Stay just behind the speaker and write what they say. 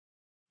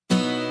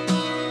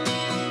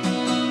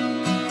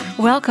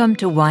Welcome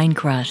to Wine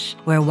Crush,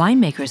 where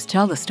winemakers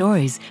tell the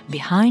stories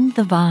behind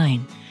the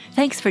vine.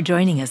 Thanks for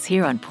joining us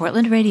here on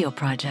Portland Radio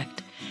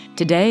Project.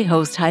 Today,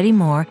 host Heidi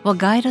Moore will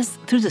guide us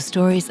through the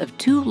stories of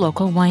two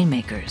local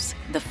winemakers.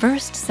 The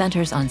first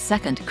centers on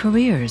second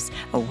careers,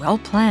 a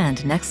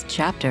well-planned next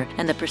chapter,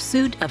 and the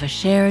pursuit of a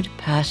shared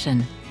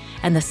passion.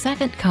 And the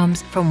second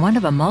comes from one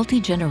of a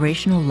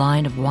multi-generational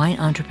line of wine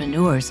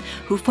entrepreneurs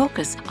who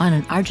focus on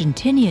an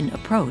Argentinian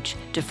approach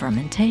to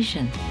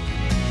fermentation.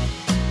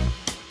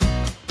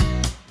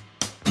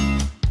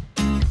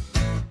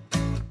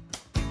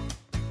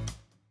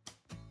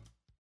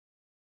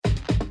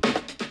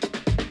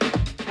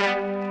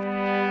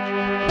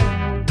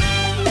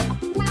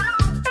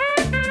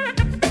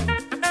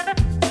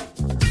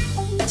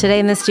 Today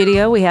in the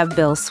studio, we have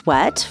Bill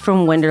Sweat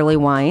from Winderly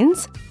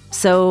Wines.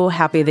 So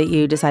happy that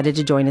you decided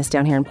to join us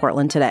down here in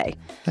Portland today.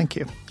 Thank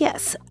you.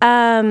 Yes.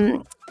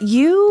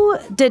 You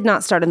did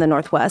not start in the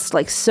Northwest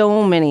like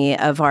so many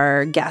of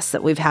our guests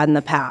that we've had in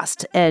the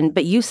past,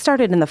 but you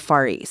started in the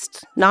Far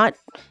East. Not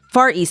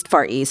Far East,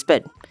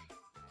 but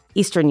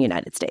Eastern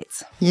United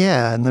States.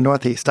 Yeah, in the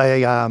Northeast.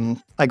 I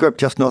grew up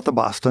just north of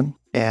Boston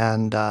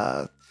and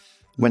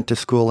went to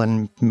school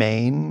in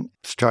Maine,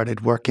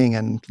 started working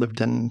and lived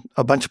in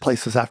a bunch of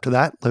places after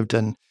that. Lived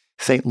in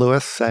St.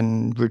 Louis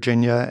and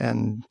Virginia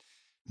and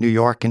New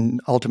York and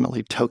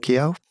ultimately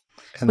Tokyo.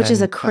 Which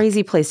is a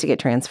crazy place to get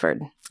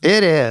transferred.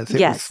 It is. It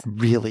Yes. was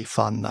really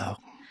fun, though.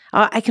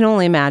 I can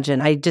only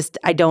imagine. I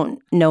don't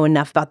know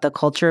enough about the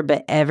culture,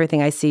 but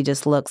everything I see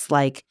just looks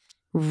like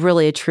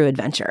really a true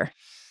adventure.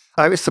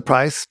 I was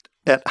surprised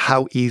at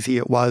how easy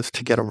it was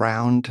to get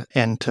around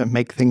and to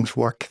make things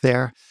work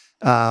there.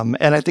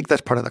 And I think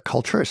that's part of the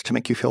culture, is to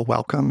make you feel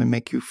welcome and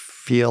make you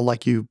feel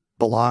like you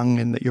belong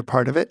and that you're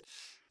part of it.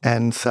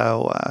 And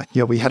so,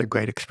 we had a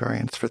great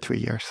experience for 3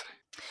 years.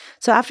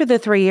 So after the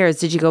 3 years,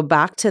 did you go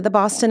back to the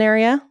Boston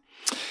area?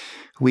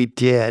 We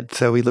did.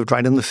 So we lived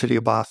right in the city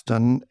of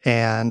Boston,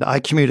 and I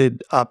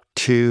commuted up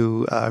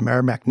to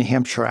Merrimack, New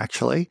Hampshire,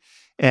 actually.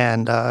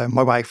 And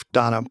my wife,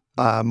 Donna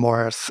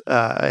Morris,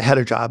 had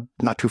a job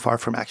not too far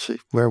from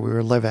actually where we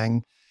were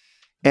living.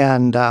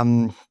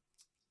 And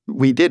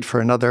we did for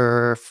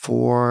another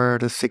 4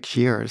 to 6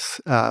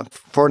 years.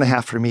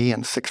 4.5 for me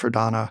and 6 for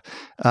Donna,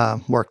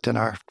 worked in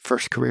our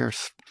first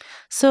careers.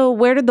 So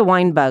where did the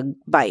wine bug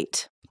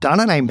bite?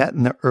 Donna and I met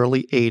in the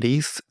early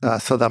 80s,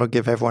 so that'll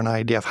give everyone an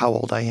idea of how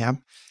old I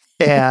am.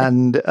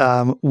 And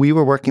we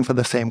were working for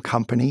the same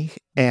company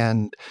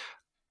and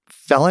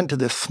fell into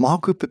this small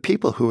group of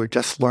people who were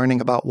just learning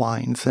about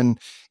wines. And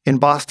in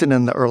Boston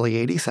in the early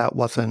 80s, that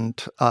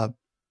wasn't a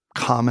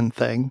common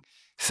thing.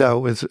 So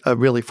it was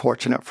really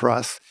fortunate for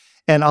us.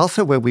 And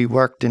also where we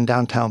worked in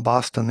downtown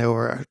Boston, there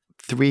were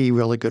 3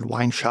 really good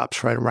wine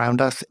shops right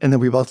around us. And then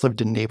we both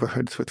lived in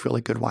neighborhoods with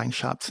really good wine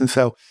shops. And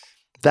so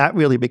that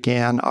really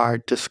began our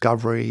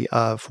discovery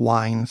of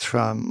wines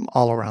from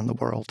all around the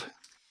world.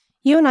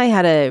 You and I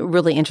had a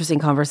really interesting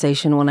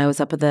conversation when I was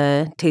up at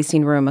the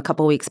tasting room a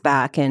couple weeks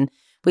back, and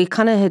we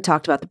kind of had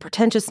talked about the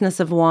pretentiousness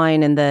of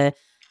wine and the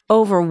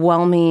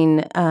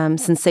overwhelming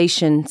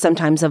sensation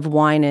sometimes of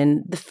wine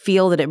and the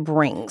feel that it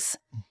brings.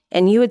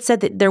 And you had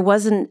said that there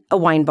wasn't a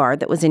wine bar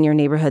that was in your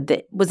neighborhood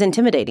that was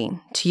intimidating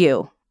to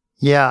you.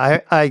 Yeah,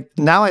 I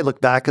now I look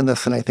back on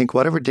this and I think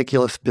what a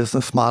ridiculous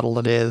business model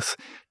it is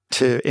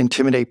to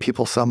intimidate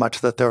people so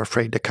much that they're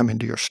afraid to come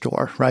into your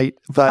store, right?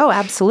 But oh,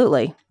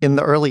 absolutely. In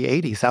the early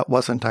 80s, that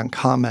wasn't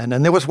uncommon.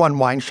 And there was one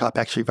wine shop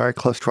actually very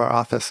close to our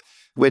office,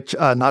 which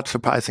not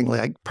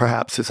surprisingly,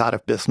 perhaps is out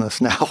of business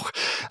now.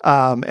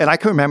 And I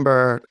can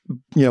remember,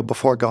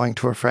 before going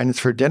to a friend's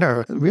for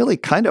dinner, really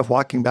kind of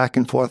walking back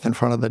and forth in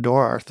front of the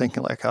door,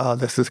 thinking like, oh,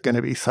 this is going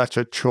to be such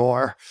a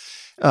chore,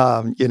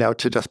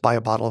 to just buy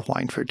a bottle of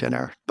wine for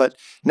dinner. But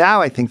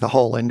now I think the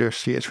whole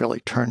industry has really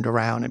turned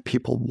around and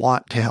people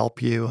want to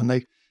help you and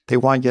they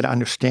want you to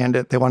understand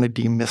it. They want to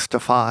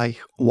demystify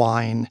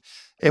wine.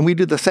 And we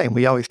do the same.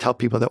 We always tell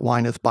people that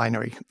wine is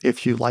binary.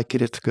 If you like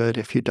it, it's good.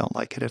 If you don't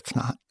like it, it's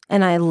not.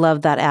 And I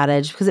love that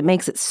adage because it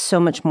makes it so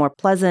much more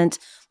pleasant,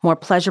 more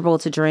pleasurable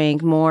to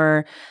drink,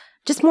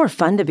 just more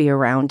fun to be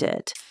around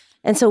it.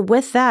 And so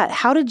with that,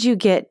 how did you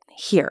get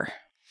here?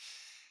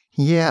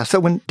 Yeah, so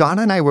when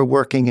Donna and I were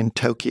working in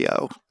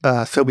Tokyo,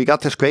 so we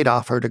got this great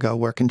offer to go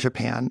work in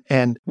Japan,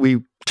 and we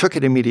took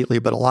it immediately,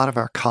 but a lot of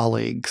our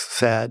colleagues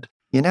said,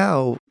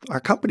 our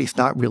company's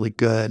not really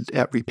good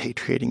at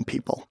repatriating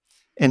people.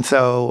 And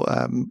so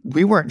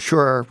we weren't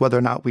sure whether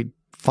or not we'd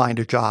find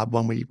a job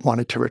when we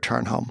wanted to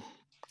return home.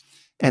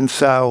 And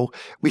so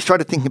we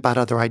started thinking about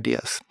other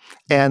ideas.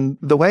 And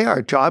the way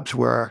our jobs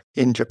were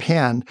in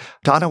Japan,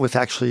 Donna was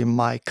actually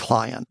my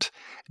client.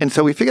 And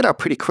so we figured out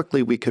pretty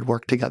quickly we could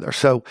work together.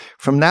 So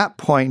from that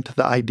point,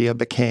 the idea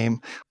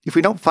became, if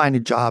we don't find a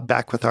job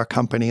back with our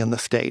company in the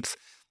States,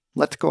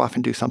 let's go off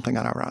and do something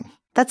on our own.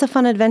 That's a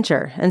fun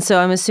adventure. And so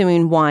I'm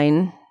assuming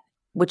wine,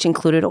 which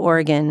included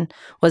Oregon,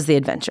 was the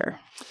adventure.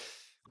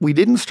 We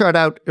didn't start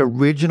out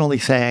originally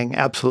saying,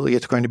 absolutely,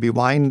 it's going to be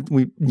wine.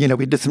 We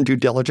did some due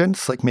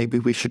diligence, like maybe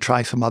we should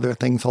try some other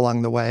things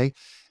along the way.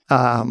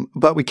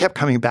 But we kept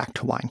coming back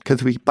to wine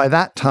because by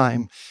that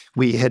time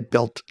we had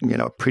built,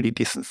 a pretty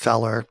decent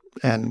cellar,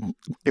 and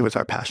it was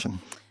our passion.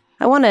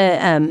 I want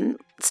to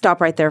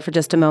stop right there for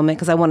just a moment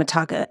because I want to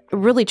talk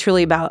really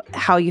truly about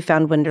how you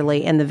found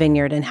Winderley and the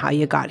vineyard and how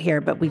you got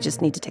here, but we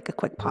just need to take a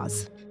quick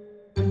pause.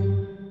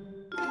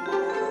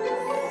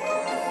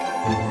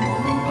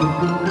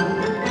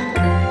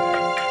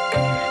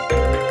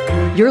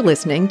 You're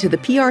listening to the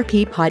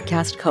PRP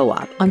Podcast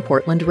Co-op on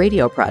Portland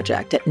Radio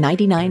Project at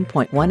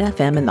 99.1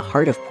 FM in the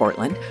heart of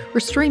Portland, or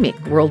streaming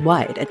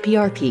worldwide at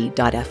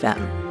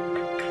prp.fm.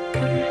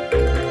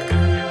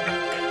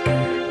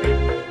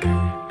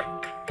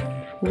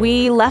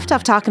 We left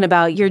off talking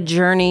about your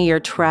journey, your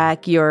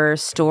trek, your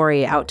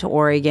story out to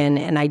Oregon,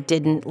 and I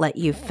didn't let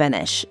you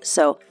finish.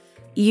 So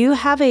you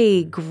have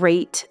a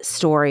great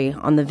story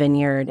on the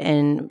vineyard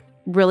and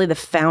really the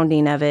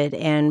founding of it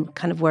and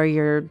kind of where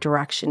your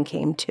direction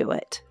came to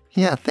it.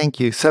 Yeah, thank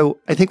you. So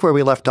I think where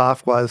we left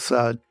off was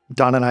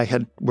Don and I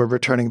were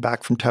returning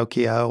back from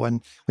Tokyo,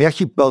 and we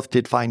actually both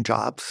did find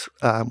jobs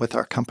with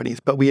our companies,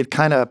 but we had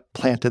kind of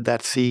planted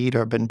that seed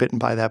or been bitten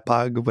by that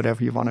bug, or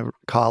whatever you want to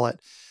call it,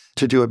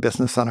 to do a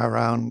business on our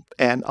own.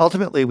 And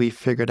ultimately we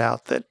figured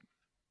out that,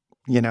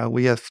 we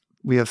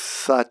have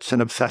such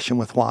an obsession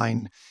with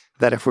wine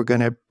that if we're going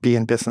to be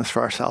in business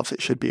for ourselves,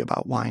 it should be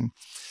about wine.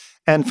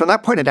 And from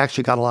that point, it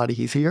actually got a lot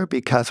easier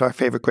because our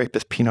favorite grape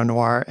is Pinot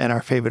Noir, and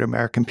our favorite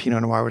American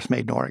Pinot Noir was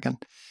made in Oregon.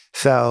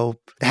 So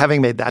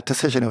having made that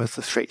decision, it was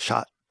a straight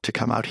shot to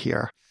come out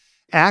here.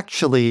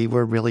 Actually,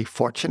 we're really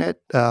fortunate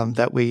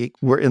that we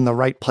were in the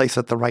right place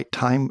at the right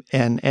time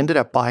and ended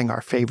up buying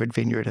our favorite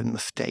vineyard in the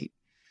state.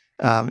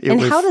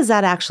 How does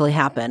that actually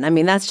happen? I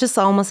mean, that's just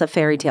almost a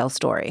fairy tale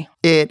story.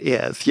 It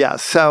is,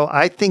 yes. So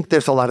I think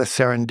there's a lot of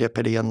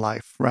serendipity in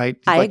life, right?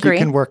 I agree.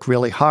 You can work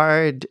really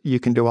hard, you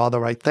can do all the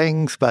right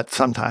things, but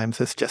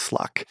sometimes it's just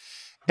luck.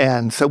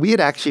 And so we had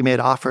actually made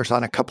offers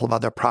on a couple of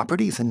other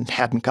properties and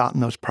hadn't gotten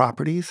those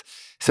properties.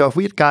 So if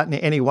we had gotten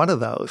any one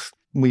of those,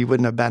 we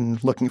wouldn't have been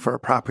looking for a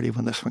property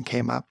when this one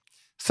came up.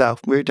 So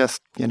we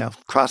just,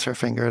 cross our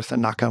fingers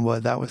and knock on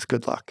wood. That was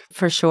good luck.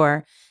 For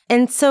sure.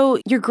 And so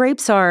your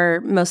grapes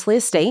are mostly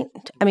estate.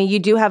 I mean, you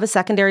do have a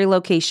secondary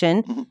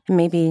location. Mm-hmm.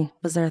 Maybe,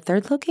 was there a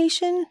third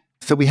location?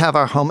 So we have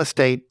our home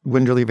estate,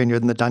 Winderley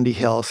Vineyard in the Dundee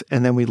Hills,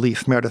 and then we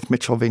lease Meredith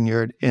Mitchell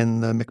Vineyard in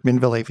the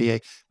McMinnville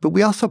AVA. But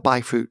we also buy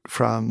fruit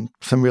from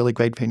some really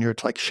great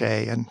vineyards like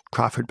Shea and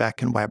Crawford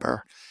Beck and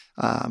Weber.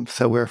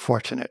 So we're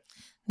fortunate.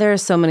 There are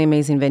so many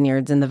amazing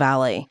vineyards in the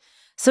valley.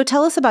 So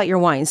tell us about your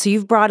wine. So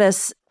you've brought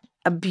us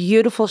a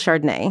beautiful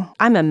Chardonnay.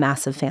 I'm a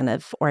massive fan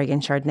of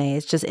Oregon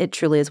Chardonnay. It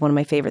truly is one of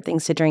my favorite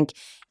things to drink,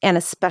 and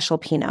a special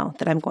Pinot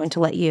that I'm going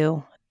to let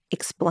you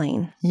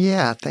explain.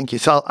 Yeah, thank you.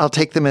 So I'll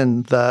take them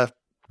in the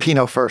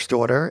Pinot first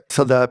order.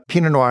 So the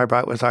Pinot Noir I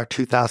brought was our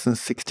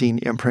 2016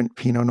 imprint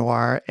Pinot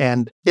Noir,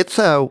 and it's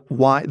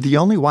the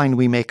only wine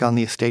we make on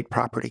the estate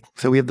property.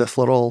 So we have this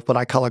little, what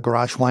I call a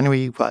garage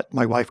winery, what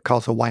my wife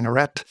calls a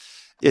winerette.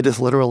 It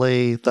is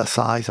literally the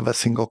size of a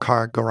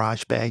single-car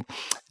garage bay,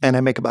 and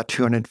I make about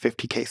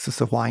 250 cases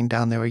of wine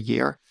down there a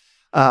year.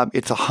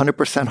 It's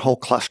 100% whole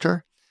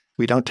cluster.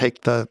 We don't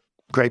take the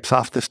grapes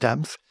off the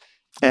stems,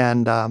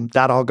 and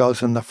that all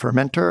goes in the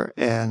fermenter,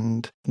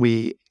 and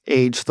we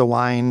age the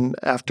wine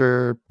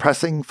after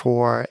pressing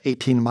for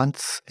 18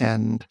 months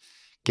and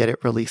get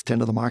it released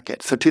into the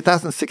market. So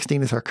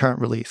 2016 is our current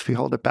release. We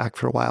hold it back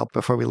for a while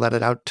before we let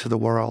it out to the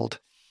world.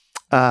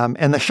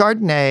 And the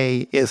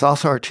Chardonnay is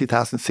also our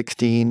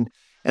 2016,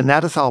 and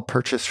that is all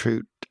purchase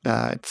fruit.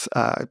 It's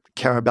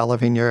Carabella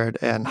Vineyard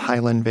and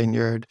Highland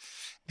Vineyard,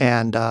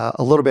 and a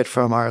little bit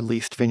from our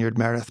leased vineyard,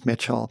 Meredith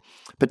Mitchell.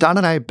 But Don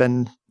and I have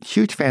been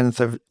huge fans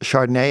of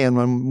Chardonnay, and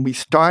when we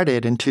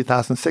started in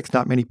 2006,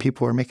 not many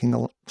people were making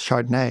a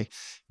Chardonnay.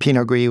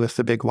 Pinot Gris was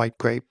the big white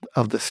grape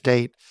of the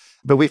state.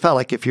 But we felt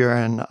like if you're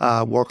in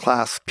a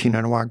world-class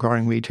Pinot Noir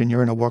growing region,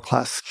 you're in a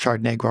world-class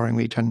Chardonnay growing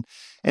region.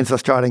 And so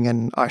starting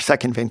in our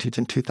second vintage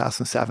in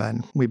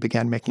 2007, we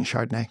began making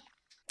Chardonnay.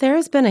 There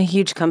has been a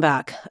huge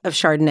comeback of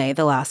Chardonnay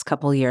the last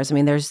couple of years. I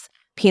mean,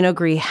 Pinot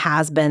Gris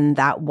has been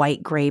that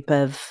white grape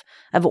of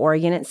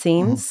Oregon, it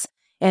seems. Mm-hmm.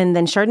 And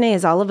then Chardonnay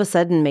has all of a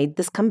sudden made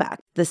this comeback,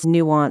 this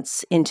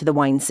nuance into the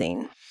wine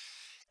scene.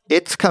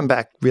 It's come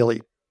back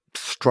really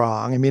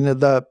strong. I mean,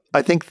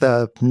 I think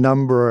the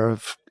number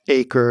of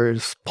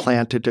acres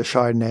planted to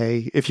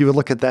Chardonnay, if you would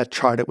look at that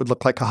chart, it would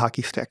look like a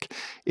hockey stick.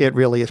 It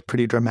really is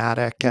pretty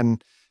dramatic.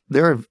 And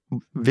there are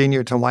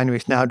vineyards and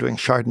wineries now doing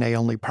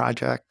Chardonnay-only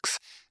projects.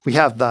 We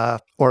have the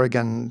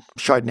Oregon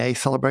Chardonnay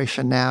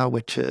celebration now,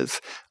 which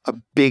is a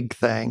big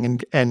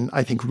thing. And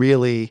I think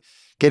really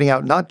getting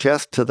out not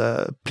just to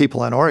the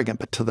people in Oregon,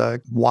 but to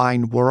the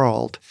wine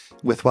world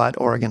with what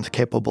Oregon's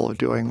capable of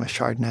doing with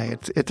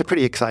Chardonnay. It's a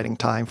pretty exciting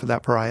time for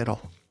that varietal.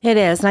 It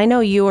is. And I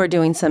know you are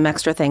doing some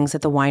extra things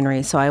at the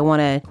winery, so I want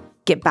to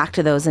get back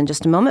to those in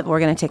just a moment. But we're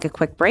going to take a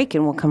quick break,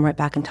 and we'll come right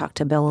back and talk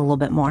to Bill a little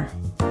bit more.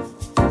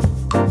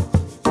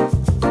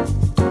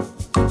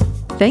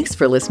 Thanks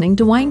for listening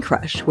to Wine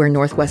Crush, where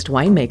Northwest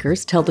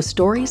winemakers tell the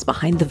stories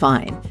behind the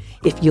vine.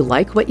 If you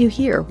like what you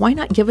hear, why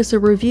not give us a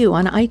review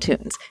on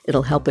iTunes?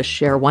 It'll help us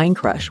share Wine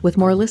Crush with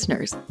more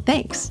listeners.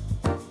 Thanks.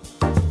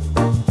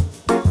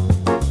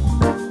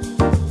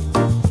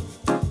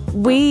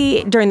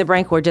 We, during the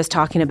break, were just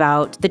talking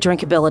about the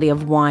drinkability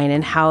of wine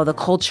and how the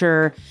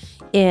culture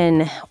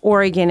in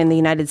Oregon and the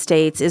United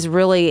States is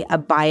really a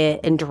buy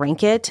it and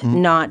drink it,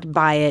 not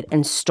buy it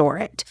and store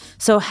it.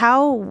 So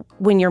how,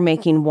 when you're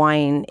making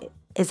wine,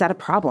 is that a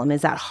problem?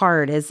 Is that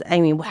hard?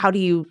 How do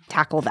you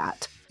tackle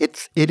that?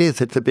 It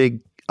is. It's a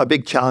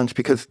big challenge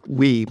because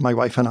my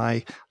wife and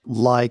I,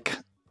 like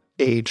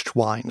aged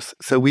wines.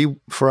 So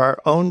for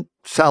our own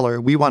cellar,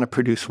 we want to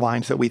produce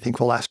wines that we think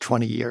will last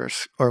 20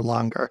 years or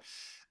longer.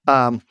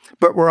 But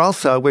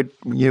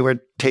we're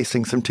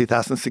tasting some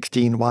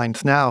 2016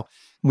 wines now.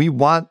 We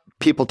want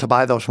people to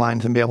buy those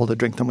wines and be able to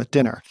drink them with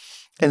dinner.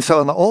 And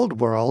so in the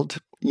old world,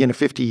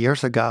 50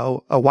 years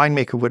ago, a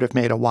winemaker would have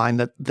made a wine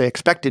that they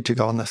expected to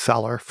go in the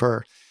cellar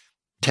for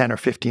 10 or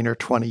 15 or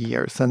 20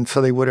 years. And so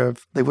they would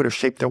have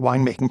shaped their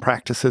winemaking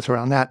practices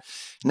around that.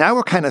 Now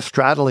we're kind of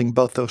straddling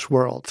both those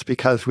worlds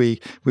because we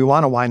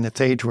want a wine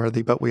that's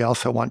age-worthy, but we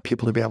also want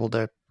people to be able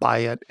to buy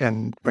it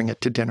and bring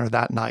it to dinner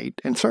that night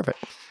and serve it.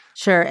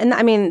 Sure.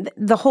 And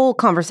the whole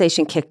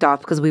conversation kicked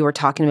off because we were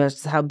talking about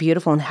how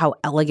beautiful and how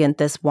elegant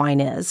this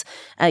wine is,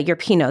 your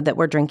Pinot that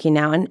we're drinking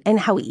now, and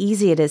how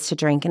easy it is to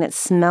drink. And it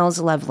smells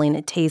lovely and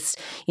it tastes,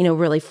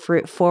 really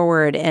fruit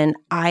forward. And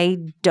I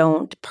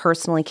don't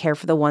personally care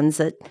for the ones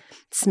that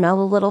smell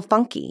a little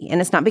funky.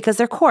 And it's not because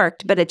they're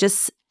corked, but it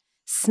just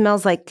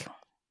smells like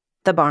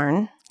the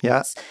barn.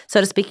 Yeah.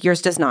 So to speak.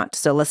 Yours does not.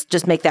 So let's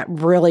just make that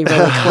really,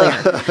 really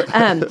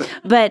clear.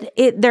 But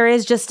there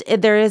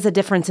is a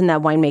difference in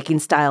that winemaking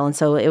style. And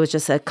so it was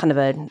just a kind of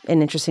an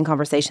interesting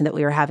conversation that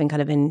we were having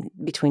kind of in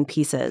between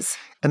pieces.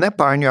 And that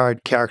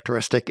barnyard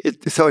characteristic,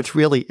 so it's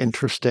really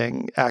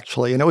interesting,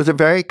 actually. And it was a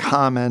very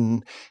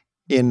common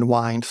in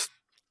wines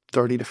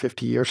 30 to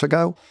 50 years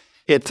ago.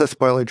 It's a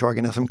spoilage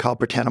organism called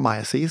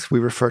Brettanomyces. We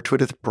refer to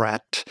it as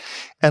Brett.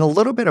 And a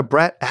little bit of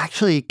Brett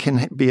actually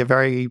can be a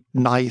very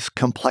nice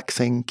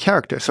complexing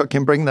character. So it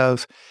can bring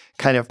those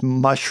kind of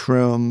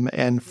mushroom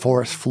and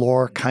forest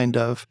floor kind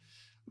of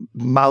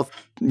mouth,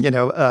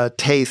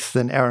 tastes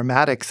and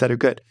aromatics that are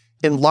good.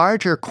 In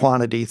larger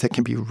quantities, it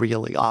can be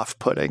really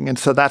off-putting. And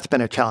so that's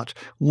been a challenge.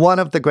 One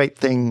of the great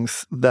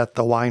things that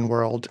the wine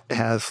world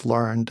has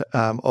learned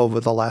over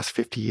the last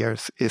 50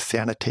 years is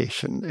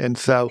sanitation. And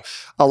so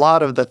a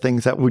lot of the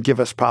things that would give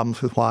us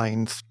problems with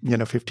wines,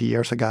 50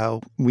 years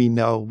ago, we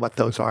know what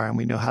those are and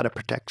we know how to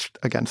protect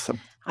against them.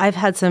 I've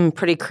had some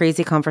pretty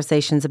crazy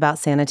conversations about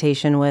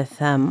sanitation with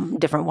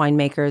different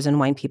winemakers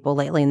and wine people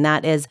lately. And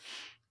that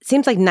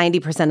seems like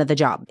 90% of the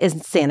job is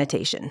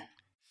sanitation,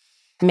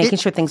 making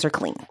sure things are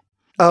clean.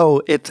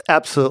 Oh, it's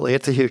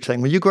a huge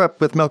thing. When you grew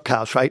up with milk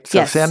cows, right? So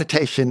yes.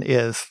 Sanitation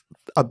is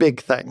a big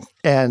thing.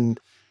 And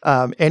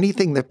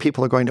anything that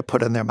people are going to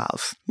put in their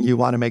mouths, you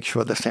want to make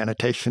sure the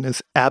sanitation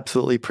is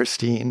absolutely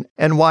pristine.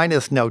 And wine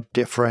is no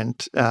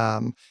different.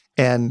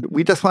 And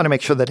we just want to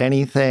make sure that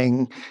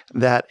anything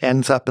that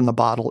ends up in the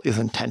bottle is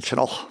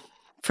intentional.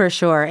 For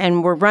sure.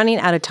 And we're running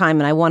out of time.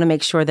 And I want to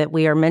make sure that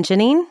we are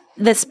mentioning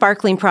the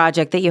sparkling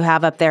project that you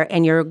have up there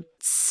and your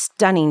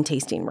stunning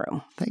tasting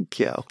room. Thank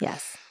you.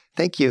 Yes.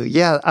 Thank you.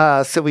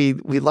 Yeah. So we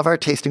love our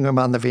tasting room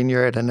on the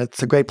vineyard, and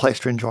it's a great place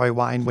to enjoy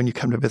wine when you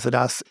come to visit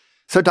us.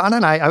 So Donna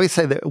and I always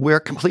say that we're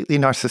completely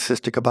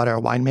narcissistic about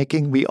our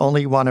winemaking. We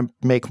only want to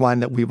make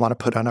wine that we want to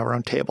put on our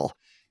own table.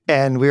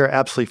 And we are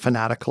absolutely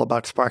fanatical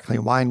about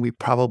sparkling wine. We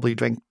probably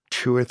drink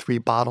 2 or 3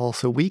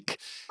 bottles a week.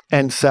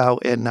 And so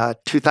in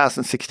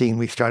 2016,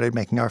 we started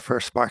making our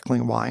first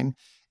sparkling wine.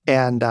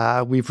 And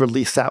we've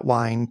released that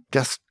wine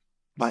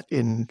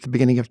in the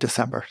beginning of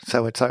December.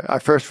 So it's our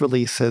first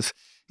release is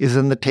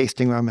in the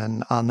tasting room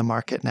and on the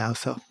market now.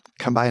 So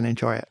come by and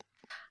enjoy it.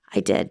 I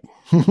did.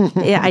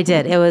 Yeah, I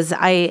did.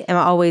 I am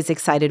always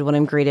excited when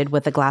I'm greeted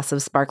with a glass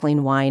of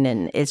sparkling wine.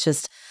 And it's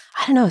just,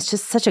 I don't know, it's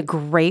just such a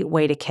great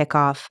way to kick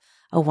off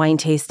a wine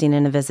tasting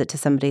and a visit to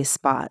somebody's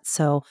spot.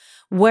 So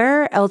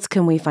where else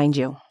can we find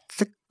you?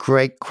 It's a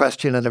great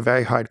question and a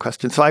very hard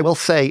question. So I will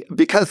say,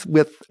 because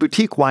with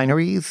boutique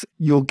wineries,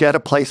 you'll get a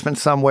placement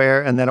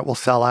somewhere and then it will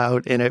sell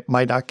out and it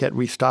might not get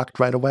restocked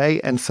right away.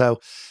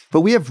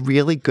 But we have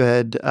really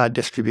good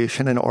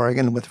distribution in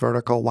Oregon with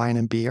Vertical Wine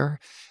and Beer.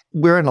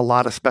 We're in a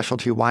lot of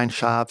specialty wine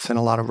shops and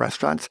a lot of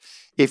restaurants.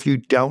 If you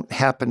don't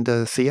happen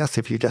to see us,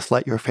 if you just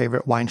let your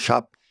favorite wine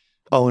shop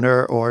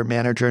owner or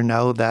manager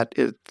know that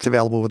it's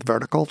available with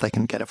Vertical, they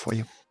can get it for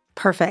you.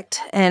 Perfect.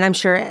 And I'm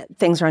sure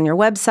things are on your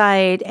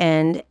website,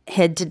 and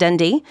head to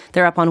Dundee.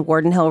 They're up on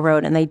Warden Hill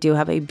Road, and they do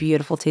have a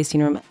beautiful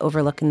tasting room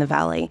overlooking the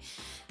valley.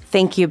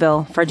 Thank you,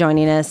 Bill, for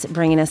joining us,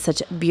 bringing us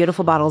such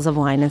beautiful bottles of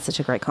wine and such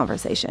a great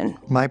conversation.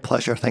 My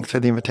pleasure. Thanks for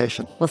the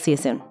invitation. We'll see you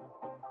soon.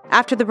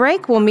 After the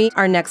break, we'll meet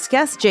our next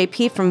guest,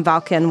 JP from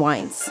Valken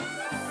Wines.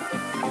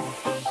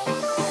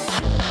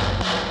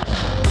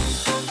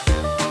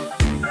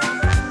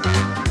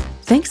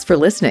 Thanks for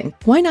listening.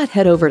 Why not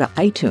head over to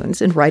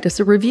iTunes and write us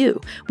a review?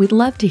 We'd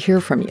love to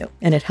hear from you,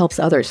 and it helps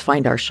others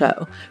find our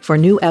show. For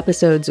new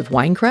episodes of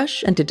Wine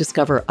Crush and to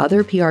discover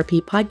other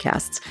PRP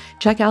podcasts,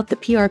 check out the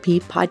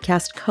PRP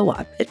Podcast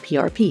Co-op at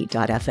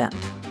prp.fm.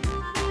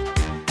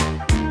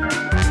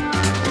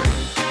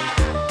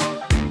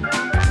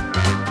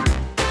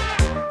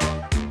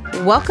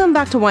 Welcome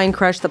back to Wine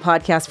Crush, the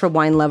podcast for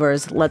wine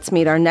lovers. Let's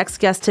meet our next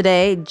guest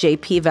today,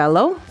 JP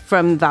Velo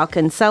from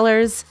Valken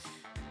Cellars.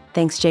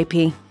 Thanks,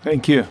 JP.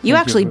 Thank you. You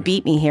actually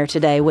beat me here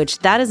today, which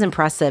that is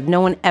impressive. No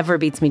one ever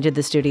beats me to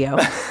the studio.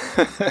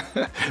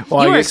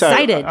 Well, you were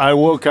excited. I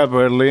woke up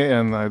early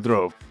and I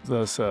drove.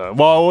 I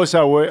was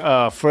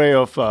afraid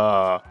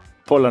of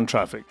Portland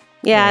traffic.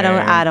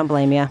 Yeah, I don't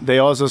blame you. They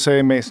also say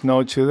it may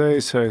snow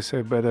today, so I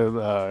say better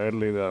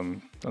early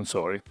than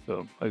sorry.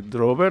 So I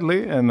drove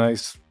early and I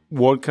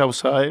work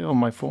outside on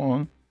my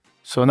phone.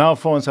 So now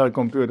phones are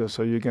computers,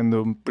 so you can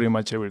do pretty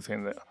much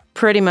everything there.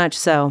 Pretty much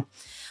so.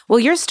 Well,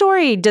 your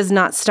story does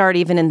not start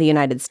even in the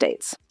United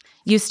States.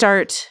 You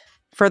start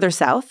further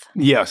south?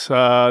 Yes,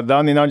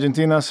 down in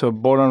Argentina. So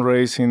born and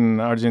raised in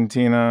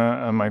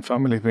Argentina, and my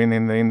family's been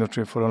in the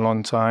industry for a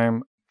long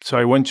time. So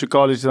I went to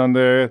college down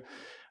there.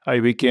 I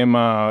became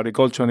an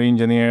agricultural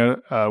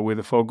engineer with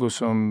a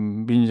focus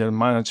on vineyard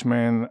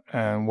management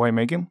and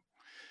winemaking.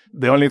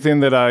 The only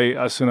thing that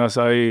as soon as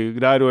I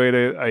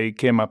graduated, I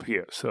came up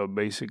here. So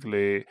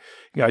basically,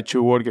 got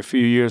to work a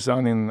few years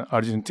down in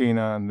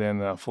Argentina and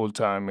then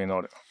full-time in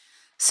Oregon.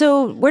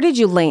 So where did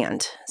you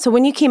land? So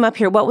when you came up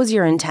here, what was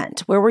your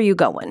intent? Where were you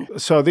going?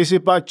 So this is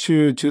back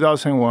to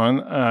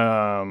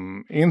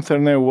 2001.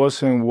 Internet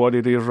wasn't what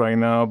it is right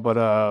now, but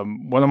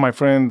one of my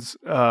friends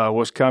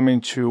was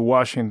coming to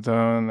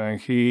Washington, and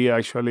he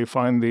actually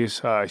found this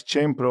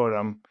exchange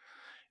program.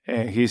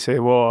 And he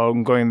said, well,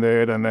 I'm going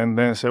there. And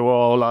then said,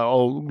 well,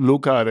 I'll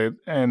look at it.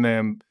 And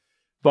then,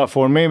 but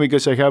for me,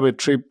 because I have a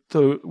trip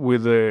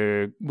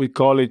with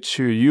college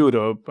to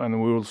Europe,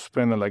 and we will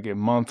spend like a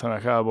month and a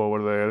half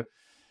over there,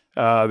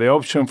 the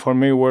option for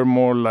me were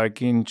more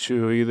like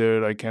into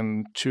either I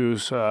can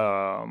choose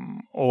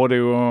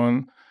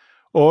Oregon,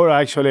 or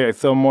actually I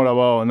thought more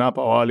about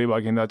Napa Valley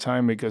back in that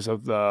time because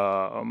of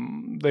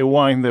the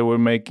wine they were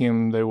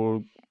making. They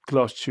were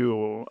close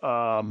to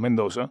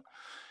Mendoza.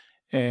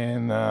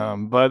 And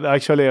but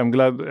actually, I'm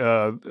glad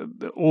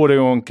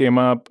Oregon came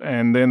up.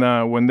 And then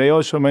when they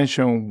also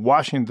mentioned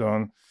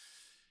Washington,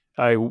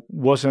 I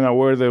wasn't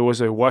aware there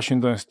was a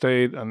Washington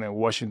State and a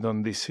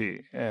Washington, D.C.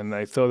 And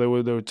I thought they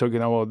were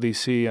talking about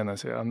D.C. And I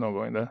said, I'm not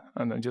going there.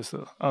 And I just,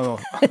 I don't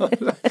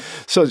know.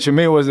 So to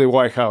me, it was the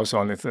White House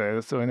only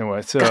thing. So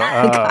anyway, so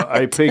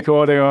I picked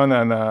Oregon,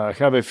 and I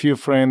have a few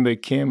friends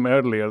that came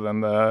earlier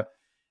than that.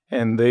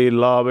 And they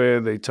love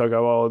it. They talk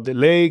about the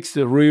lakes,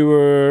 the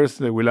rivers,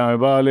 the Willamette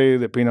Valley,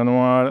 the Pinot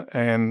Noir.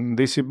 And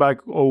this is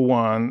back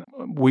 2001.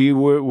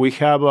 We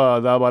have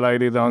that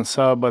variety down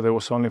south, but it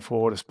was only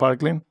for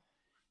sparkling.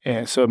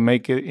 And so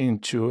make it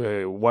into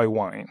a white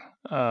wine.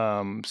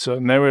 So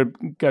never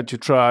got to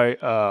try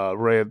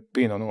red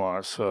Pinot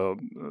Noir. So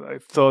I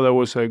thought that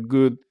was a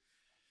good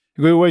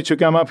way to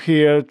come up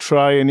here,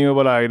 try a new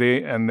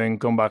variety, and then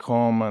come back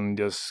home and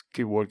just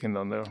keep working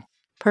down there.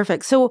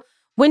 Perfect. So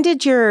when did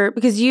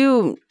because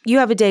you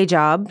have a day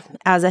job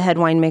as a head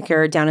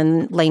winemaker down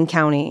in Lane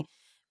County,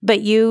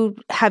 but you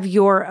have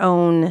your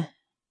own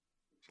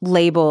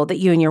label that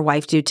you and your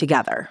wife do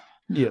together.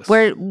 Yes.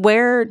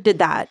 Where did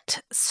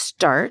that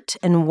start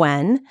and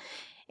when?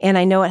 And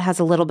I know it has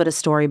a little bit of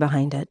story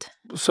behind it.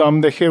 So I'm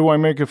the head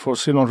winemaker for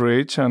Silon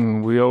Ridge,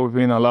 and we always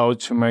been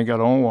allowed to make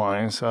our own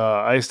wines.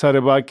 I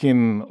started back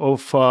in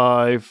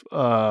 2005,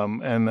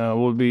 and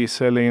we'll be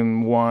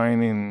selling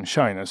wine in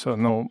China, so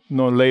no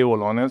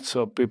label on it.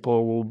 So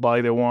people will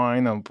buy the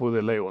wine and put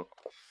the label.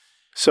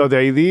 So the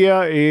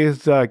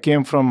idea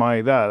came from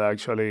my dad,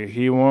 actually.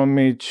 He wanted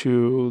me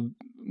to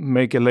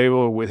make a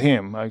label with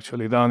him,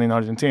 actually, down in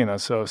Argentina.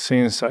 So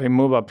since I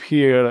moved up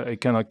here, I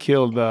kind of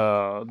killed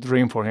the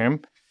dream for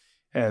him.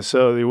 And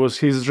so it was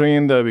his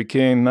dream that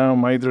became now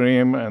my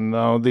dream, and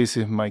now this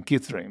is my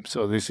kid's dream.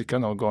 So this is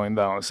kind of going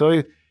down.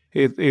 So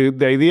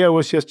the idea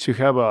was just to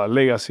have a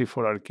legacy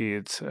for our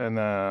kids.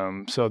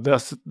 And so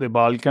that's the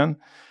Valken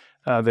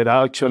that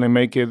I actually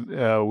make it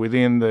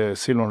within the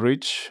Silon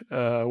Ridge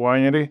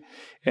winery.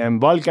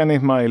 And Valken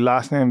is my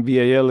last name,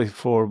 VAL is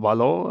for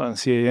Valo, and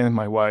CAN is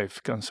my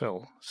wife,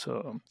 Cancel.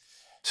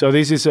 So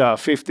this is a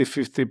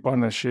 50-50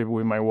 partnership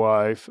with my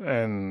wife.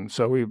 And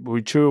so we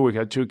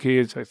had 2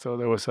 kids. I thought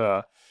there was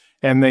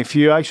and if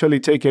you actually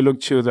take a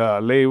look to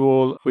the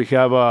label, we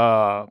have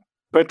a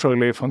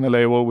petroglyph on the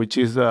label, which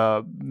is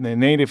the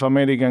Native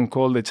American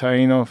called the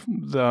Taino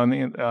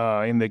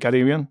in the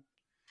Caribbean.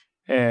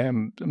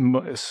 And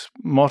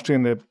mostly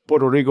in the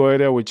Puerto Rico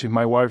area, which is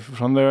my wife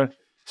from there.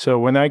 So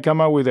when I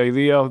come up with the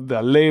idea of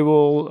the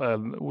label,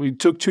 we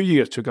took 2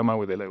 years to come up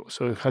with the label.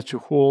 So it has to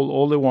hold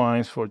all the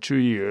wines for 2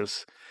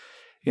 years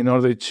in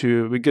order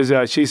to, because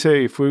she said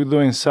if we're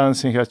doing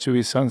something, it has to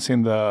be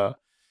something that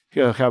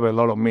have a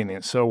lot of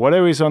meaning. So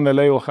whatever is on the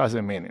label has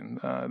a meaning.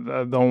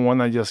 I don't want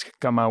to just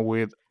come out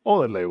with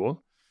other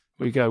label.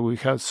 We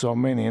have so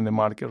many in the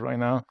market right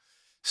now.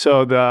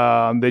 So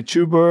the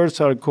two birds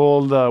are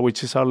called,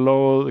 which is our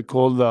low,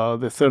 called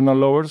the Thermal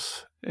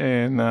Lovers,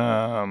 and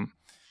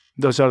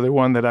those are the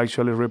ones that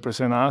actually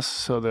represent us.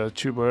 So the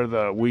two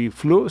birds we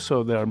flew,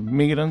 so they're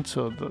migrants,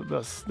 so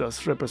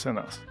that's represent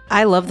us.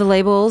 I love the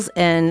labels,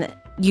 and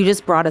you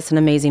just brought us an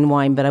amazing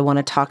wine, but I want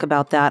to talk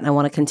about that, and I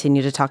want to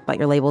continue to talk about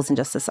your labels in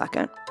just a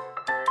second.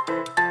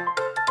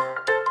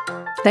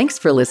 Thanks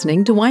for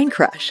listening to Wine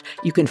Crush.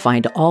 You can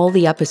find all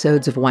the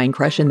episodes of Wine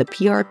Crush in the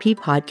PRP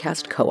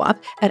Podcast Co-op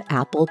at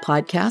Apple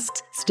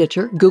Podcasts,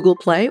 Stitcher, Google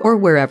Play, or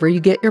wherever you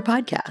get your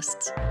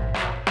podcasts.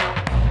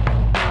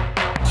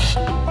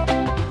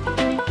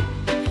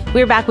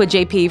 We're back with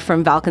JP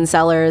from Valken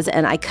Cellars,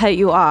 and I cut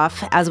you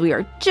off as we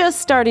are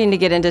just starting to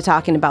get into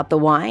talking about the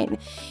wine.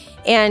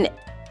 And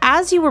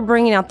as you were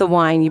bringing out the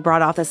wine, you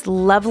brought out this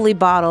lovely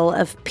bottle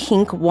of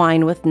pink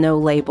wine with no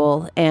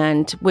label,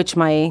 and which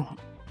my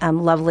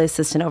lovely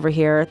assistant over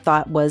here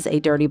thought was a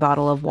dirty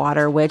bottle of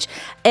water, which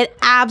it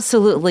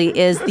absolutely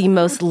is the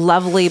most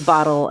lovely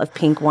bottle of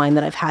pink wine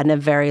that I've had in a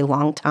very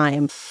long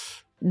time.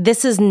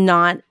 This is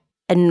not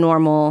a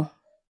normal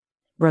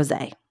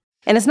rosé.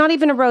 And it's not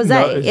even a rosé.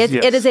 No,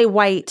 it is a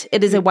white.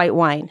 It is a white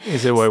wine.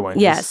 It's a white wine.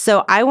 Yes.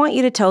 So I want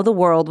you to tell the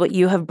world what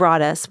you have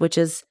brought us, which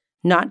is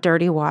not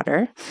dirty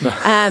water,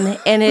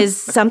 and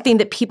is something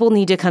that people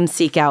need to come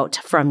seek out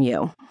from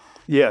you.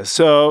 Yeah,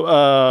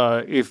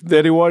 so if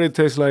dirty water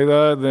tastes like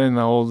that, then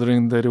I'll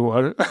drink dirty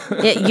water.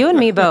 Yeah, you and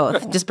me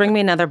both. Just bring me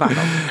another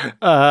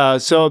bottle.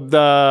 So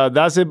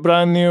that's a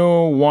brand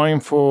new wine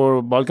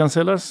for Valken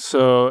Cellars.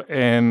 So,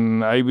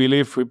 and I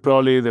believe we're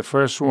probably the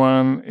first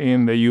one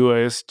in the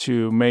U.S.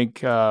 to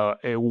make a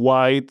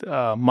white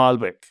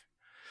Malbec.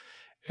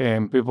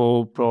 And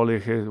people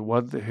probably say,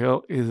 what the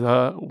hell is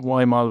a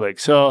white Malbec?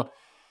 So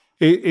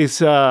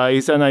it's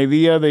an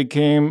idea that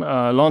came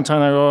a long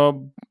time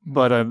ago,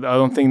 but I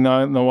don't think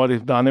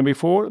nobody's done it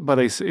before. But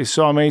it's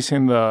so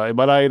amazing. The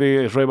variety,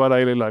 a red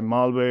variety like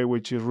Malbec,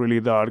 which is really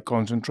dark,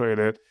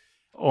 concentrated.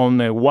 On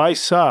the white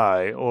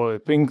side, or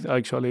pink,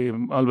 actually,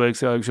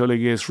 Malbec actually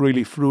gets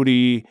really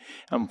fruity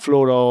and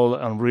floral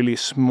and really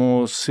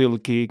smooth,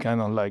 silky,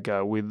 kind of like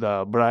with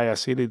dry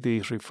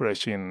acidity,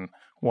 refreshing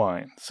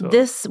wine. So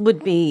this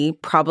would be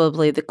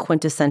probably the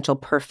quintessential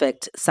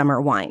perfect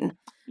summer wine.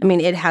 I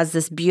mean, it has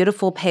this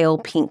beautiful pale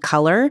pink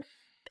color,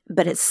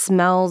 but it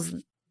smells,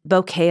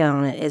 bouquet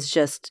on it is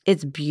just,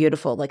 it's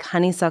beautiful, like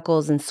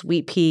honeysuckles and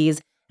sweet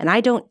peas. And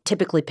I don't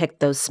typically pick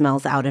those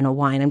smells out in a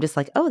wine. I'm just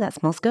like, oh, that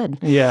smells good.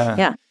 Yeah.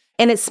 Yeah.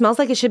 And it smells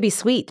like it should be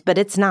sweet, but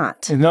it's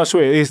not. It's not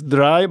sweet. It's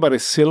dry, but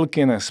it's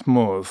silky and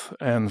smooth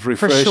and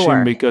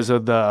refreshing because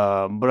of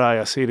the dry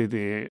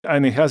acidity.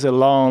 And it has a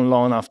long,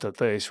 long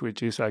aftertaste,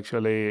 which is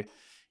actually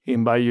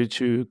invite you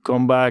to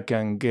come back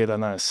and get a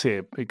nice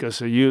sip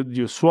because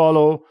you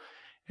swallow.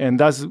 And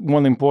that's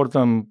one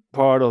important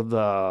part of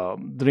the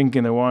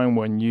drinking the wine.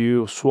 When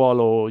you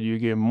swallow, you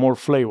get more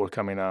flavor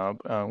coming up.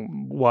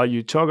 While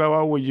you talk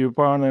about with your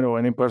partner or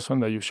any person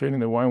that you're sharing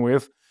the wine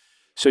with,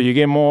 so you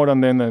get more,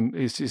 and then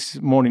it's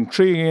more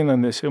intriguing,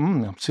 and they say,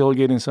 I'm still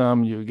getting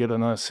some, you get a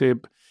nice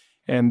sip.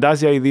 And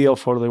that's the ideal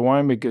for the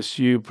wine because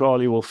you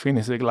probably will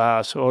finish the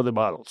glass or the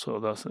bottle. So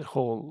that's the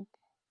whole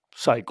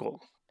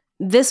cycle.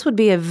 This would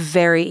be a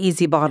very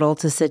easy bottle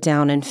to sit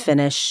down and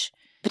finish,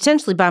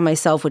 potentially by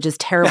myself, which is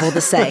terrible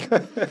to say.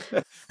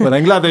 But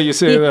I'm glad that you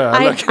say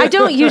that. I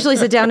don't usually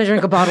sit down and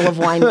drink a bottle of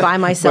wine by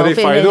myself but if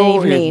in I an do,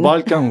 evening.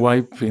 Balkan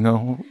white,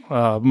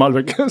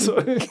 Malbec.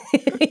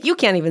 You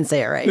can't even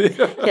say it right.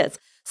 Yeah. Yes.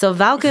 So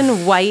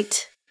Valken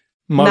White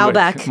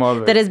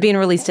Malbec that is being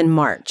released in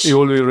March. It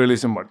will be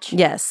released in March.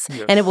 Yes.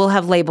 And it will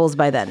have labels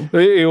by then.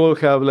 It will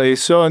have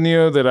it's so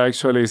new that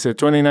actually it's a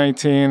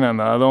 2019,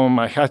 and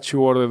I had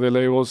to order the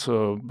labels,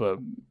 but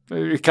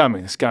it's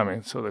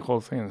coming. So the whole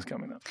thing is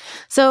coming up.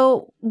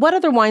 So what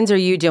other wines are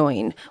you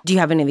doing? Do you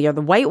have any of the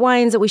other white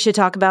wines that we should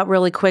talk about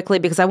really quickly?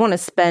 Because I want to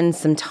spend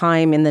some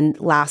time in the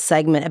last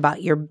segment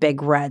about your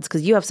big reds,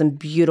 because you have some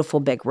beautiful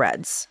big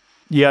reds.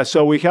 Yeah,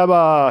 so we have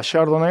a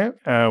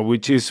Chardonnay,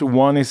 which is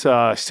one is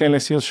a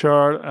stainless steel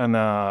Chard and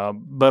a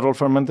barrel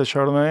fermented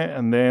Chardonnay,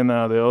 and then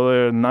the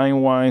other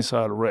 9 wines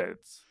are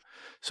reds.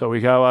 So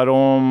we have our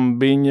own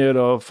vineyard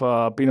of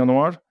Pinot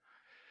Noir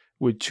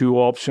with 2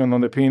 options on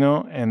the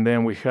Pinot, and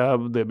then we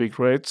have the big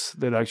reds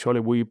that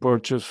actually we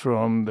purchased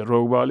from the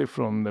Rogue Valley,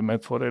 from the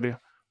Medford area.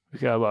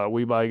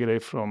 We buy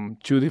grapes from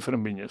 2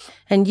 different vineyards.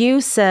 And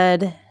you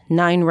said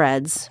 9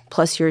 reds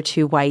plus your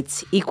 2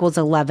 whites equals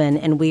 11,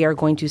 and we are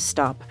going to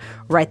stop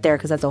right there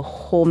because that's a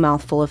whole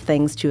mouthful of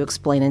things to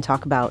explain and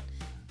talk about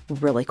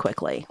really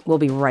quickly. We'll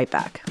be right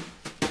back.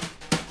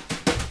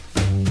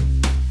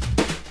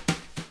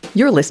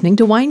 You're listening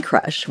to Wine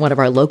Crush, one of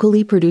our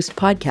locally produced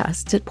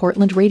podcasts at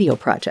Portland Radio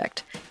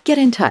Project. Get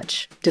in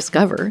touch,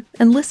 discover,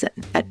 and listen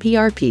at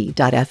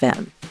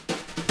prp.fm.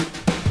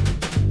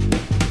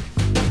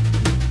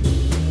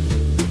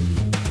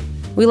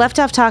 We left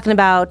off talking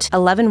about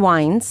 11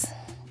 wines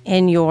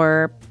in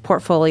your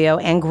portfolio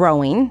and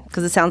growing,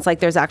 because it sounds like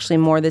there's actually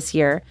more this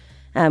year.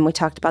 We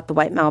talked about the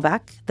white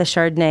Malbec, the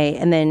Chardonnay,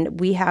 and then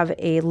we have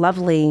a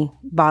lovely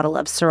bottle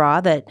of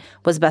Syrah that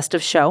was best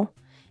of show,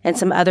 and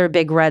some other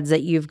big reds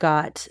that you've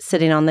got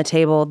sitting on the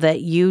table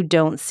that you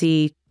don't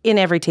see in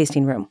every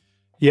tasting room.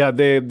 Yeah,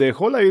 the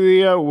whole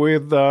idea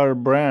with our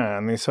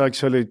brand is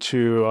actually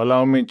to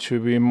allow me to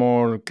be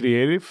more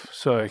creative.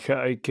 So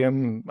I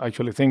can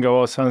actually think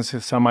about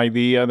some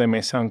idea that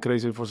may sound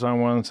crazy for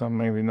someone, some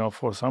maybe not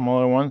for some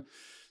other one.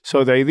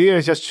 So the idea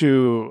is just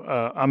to,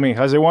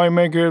 as a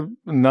winemaker,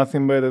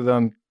 nothing better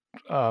than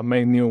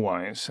make new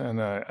wines,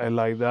 and I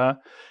like that.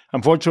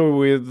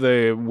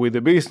 Unfortunately, with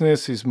the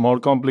business, it's more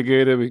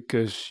complicated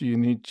because you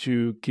need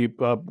to keep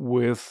up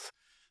with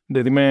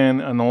the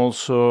demand, and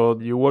also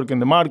you work in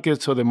the market,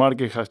 so the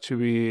market has to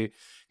be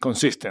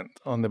consistent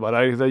on the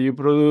varieties that you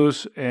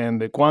produce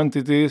and the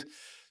quantities.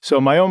 So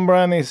my own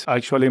brand is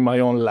actually my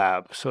own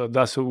lab. So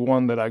that's the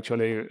one that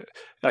actually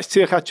I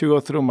still have to go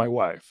through my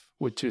wife,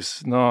 which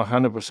is not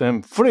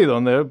 100%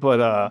 freedom there.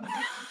 But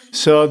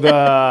so the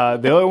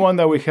other one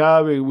that we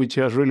have, which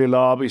I really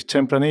love, is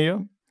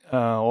Tempranillo,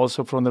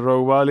 also from the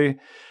Rogue Valley.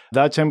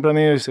 That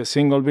Tempranillo is a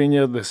single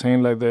vineyard, the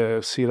same like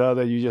the Syrah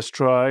that you just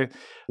tried.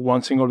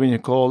 One single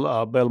vineyard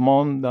called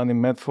Belmont down in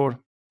Medford.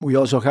 We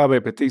also have a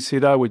Petit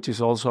Syrah, which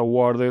is also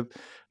awarded.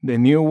 The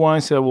new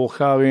wines that we're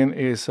having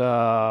is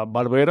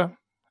Barbera.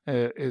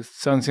 It's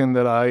something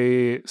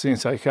that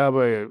since I have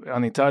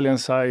an Italian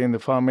side in the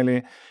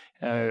family,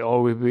 I've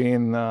always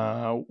been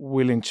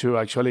willing to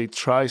actually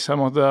try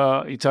some of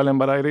the Italian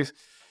varieties.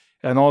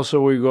 And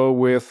also we go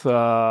with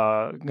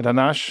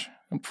Grenache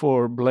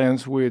for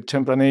blends with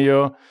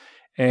Tempranillo,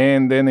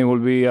 and then it will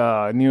be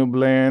a new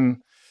blend.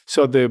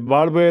 So the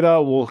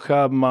Barbera will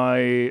have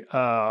my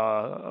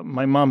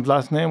mom's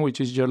last name,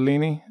 which is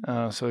Giorlini,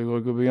 so it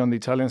will be on the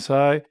Italian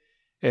side,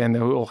 and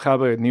it will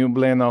have a new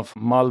blend of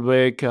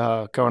Malbec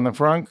Cabernet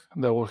Franc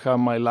that will have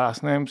my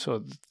last name.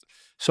 So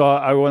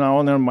I want to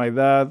honor my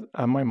dad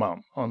and my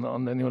mom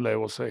on the new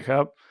labels I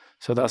have.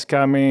 So that's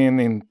coming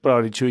in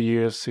probably 2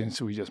 years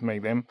since we just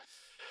made them.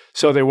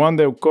 So the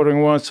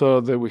current one,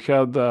 so that we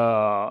have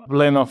the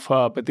blend of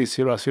Petit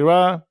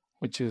Syrah,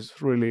 which is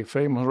really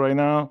famous right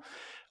now.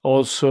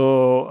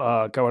 Also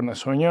Cabernet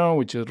Sauvignon,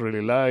 which is really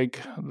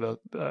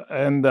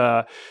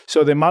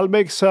so the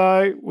Malbec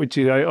side, which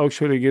is, I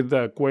actually get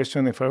the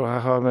question if I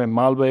have a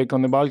Malbec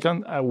on the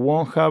Balkan. I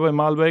won't have a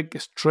Malbec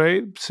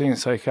straight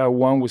since I have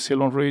one with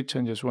Silon Ridge,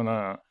 and just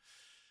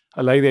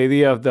I like the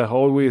idea of the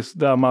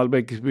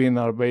Malbec has been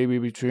our baby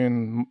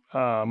between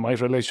my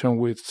relation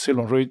with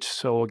Silon Ridge,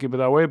 so we'll keep it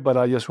that way. But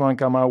I just want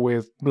to come out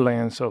with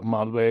blends of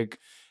Malbec,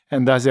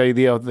 and that's the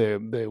idea of the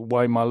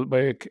white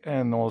Malbec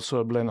and also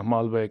a blend of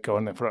Malbec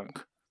Cabernet Franc.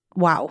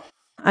 Wow.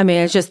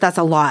 It's just, that's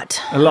a lot.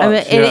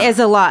 It is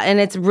a lot, and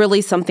it's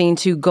really something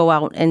to go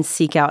out and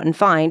seek out and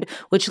find,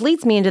 which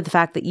leads me into the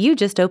fact that you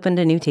just opened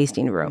a new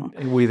tasting room.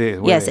 We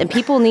did. Yes, and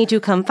people need to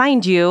come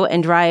find you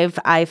and drive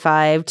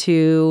I-5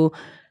 to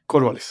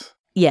Corvallis.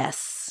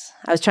 Yes.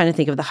 I was trying to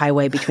think of the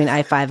highway between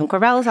I-5 and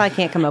Corvallis. I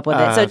can't come up with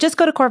it. So just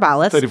go to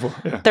Corvallis. 34.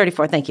 Yeah.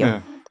 34, thank you.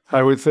 Yeah.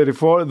 Highway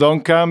 34.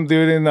 Don't come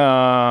during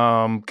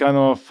the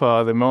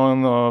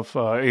month of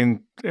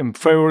in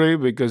February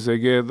because they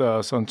get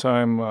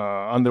sometime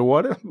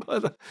underwater.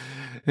 But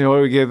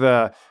we get.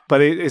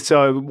 But it's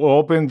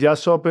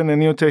just opened a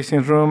new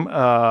tasting room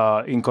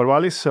in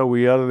Corvallis. So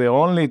we are the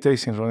only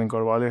tasting room in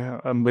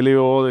Corvallis.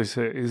 Unbelievable.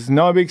 It's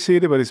not a big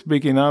city, but it's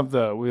big enough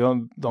that we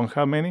don't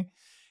have many.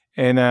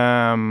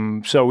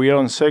 And so we are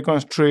on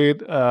 2nd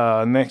Street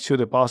next to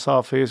the post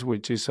office,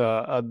 which is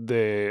at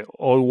the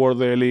Old World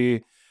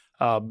Deli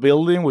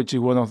building, which is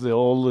one of the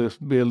oldest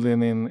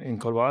buildings in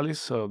Corvallis.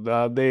 So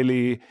that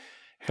deli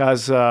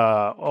has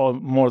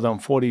more than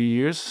 40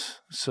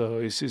 years. So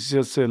it's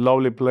just a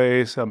lovely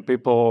place, and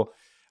people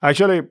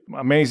actually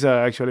amazed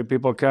that actually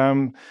people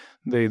come,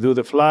 they do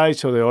the flight,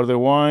 so they order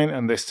wine,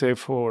 and they stay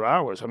for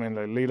hours.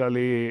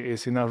 Literally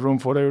it's enough room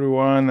for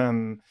everyone,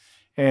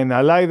 and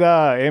I like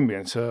that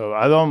ambience. So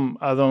I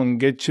don't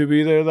get to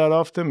be there that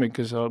often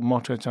because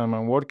most of the time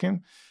I'm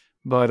working.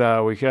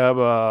 But we have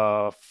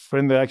a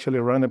friend that actually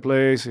runs the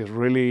place. It's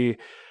really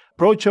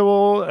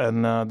approachable,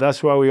 and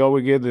that's why we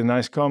always get the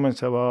nice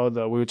comments about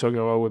we were talking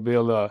about with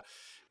Bill,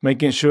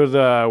 making sure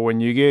that when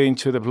you get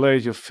into the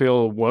place, you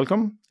feel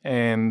welcome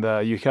and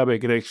you have a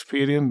great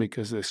experience,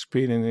 because the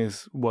experience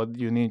is what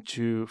you need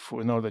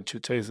in order to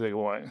taste the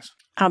wines.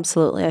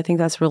 Absolutely. I think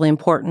that's really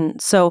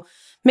important. So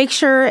make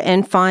sure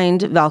and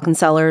find Valken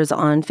Cellars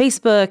on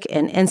Facebook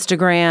and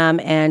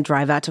Instagram, and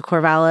drive out to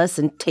Corvallis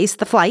and taste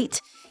the flight.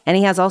 And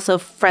he has also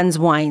Friends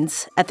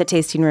Wines at the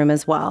tasting room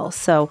as well.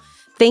 So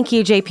thank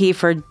you, JP,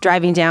 for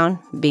driving down,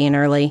 being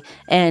early,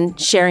 and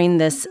sharing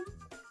this,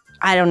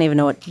 I don't even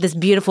know what, this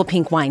beautiful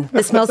pink wine.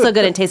 This smells so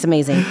good and tastes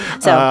amazing.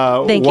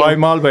 So thank you. White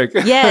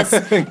Malbec. Yes.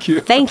 Thank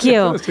you. Thank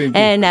you. Thank you.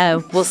 And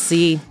we'll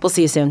see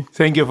you soon.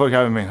 Thank you for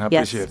having me. I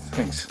appreciate it.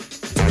 Thanks.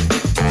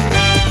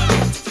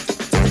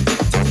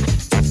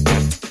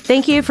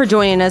 Thank you for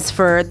joining us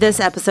for this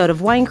episode of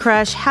Wine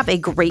Crush. Have a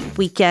great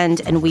weekend,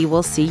 and we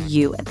will see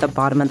you at the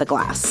bottom of the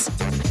glass.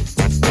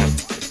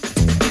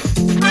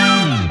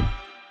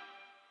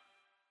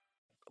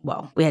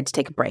 well, we had to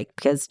take a break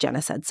because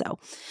Jenna said so.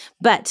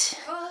 But